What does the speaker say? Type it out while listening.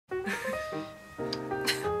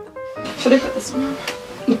Should I put this one on?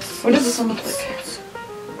 What does this one look like?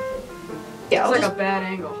 Yeah, it's like a bad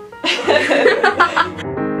angle.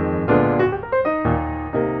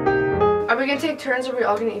 Are we gonna take turns or are we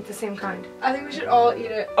all gonna eat the same kind? I think we should all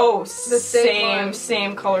eat it. Oh, the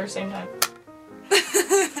same color, same time.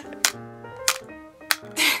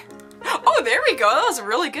 Oh, there we go. That was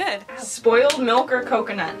really good. Spoiled milk or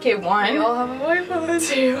coconut? Okay, We 1, all have a boyfriend.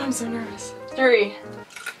 2, I'm so nervous. 3.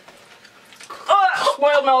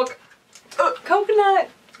 Spoiled milk. Coconut.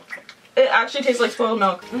 It actually tastes like spoiled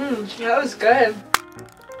milk. That was good.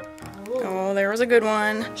 Oh, there was a good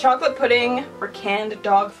one. Chocolate pudding or canned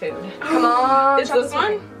dog food? Come on. It's this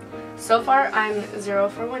one? So far, I'm 0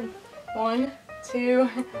 for 1. 1, 2,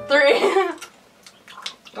 3.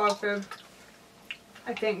 Dog food.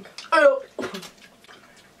 I think. Oh.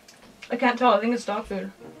 I can't tell. I think it's dog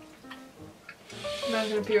food. I'm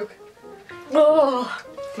gonna puke. Oh,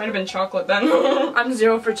 Might have been chocolate then. I'm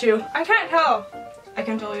 0 for 2. I can't tell. I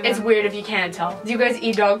can tell you. It's weird if you can't tell. Do you guys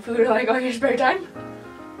eat dog food like on your spare time?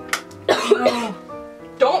 No.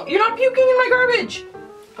 Don't. You're not puking in my garbage.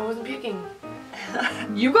 I wasn't puking.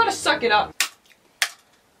 You gotta suck it up.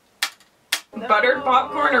 No. Buttered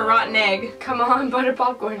popcorn or rotten egg? Come on, butter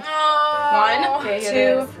popcorn. 1, Okay,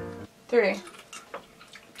 here 2, 3.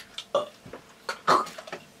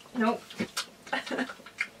 Nope.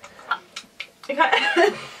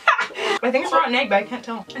 I think it's rotten egg, but I can't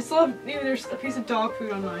tell. I still have there's a piece of dog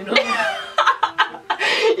food on mine.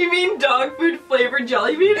 You mean dog food flavored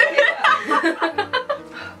jelly bean?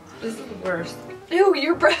 This is the worst. Ew,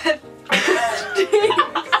 your breath.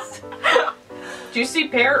 Juicy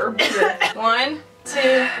pear or Boozled? 1,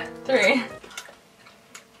 2, 3.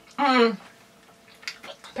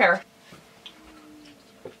 Pear.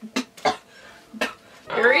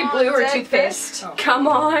 Berry blue or dead toothpaste? fish. Come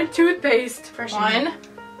on, toothpaste. Fresh 1,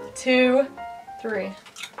 2, 3.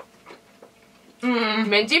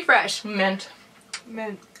 Minty fresh. Mint.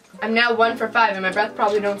 Mint. I'm now 1 for 5 and my breath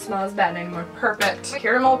probably don't smell as bad anymore. Perfect.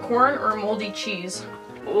 Caramel corn or moldy cheese?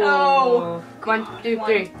 No. 1, 2,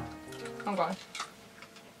 3. Oh god.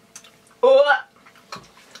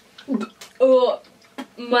 Oh,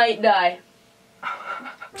 might die.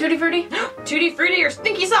 Tutti frutti. Tutti frutti or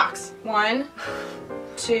stinky socks? 1,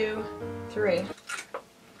 2, 3.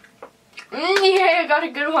 Yeah, I got a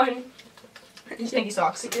good one. Stinky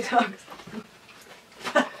socks.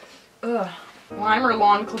 Ugh. Lime or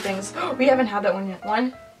lawn clippings? We haven't had that one yet.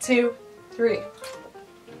 1, 2, 3.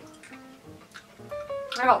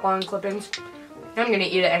 I got lawn clippings. I'm gonna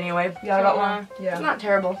eat it anyway. Yeah, I got one. Yeah. It's not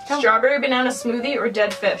terrible. Strawberry banana smoothie or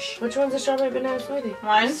dead fish? Which one's a strawberry banana smoothie?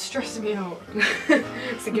 1, It's stressing me out.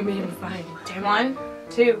 It's gonna be fine. Damn it. 1,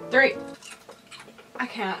 2, 3. I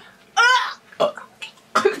can't. Oh,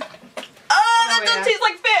 that yeah. doesn't taste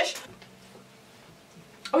like fish!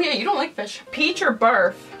 Oh yeah, you don't like fish. Peach or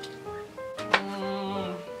barf?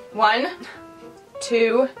 1,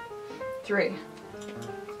 2, 3.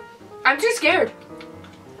 I'm too scared.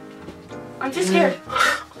 I'm too scared.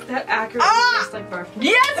 That accurately tastes like barf.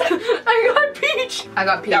 Yes! I got peach! I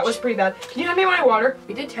got peach. That was pretty bad. Can you hand me my water?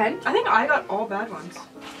 We did 10. I think I got all bad ones.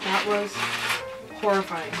 That was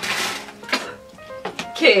horrifying.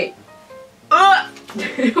 Okay.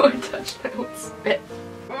 You want to touch my own spit?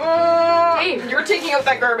 Hey, you're taking out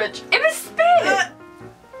that garbage. It was spit!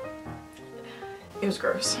 It was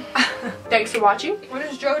gross. Thanks for watching. What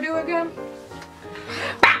does Joe do again?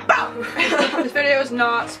 This video is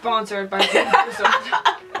not sponsored by Boozled.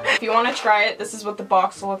 If you want to try it, this is what the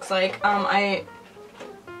box looks like.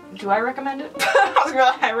 Do I recommend it?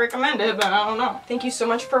 I recommend it, but I don't know. Thank you so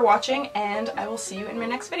much for watching, and I will see you in my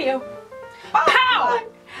next video. Pow!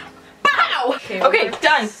 Pow! Okay,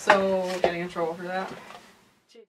 done. So getting in trouble for that.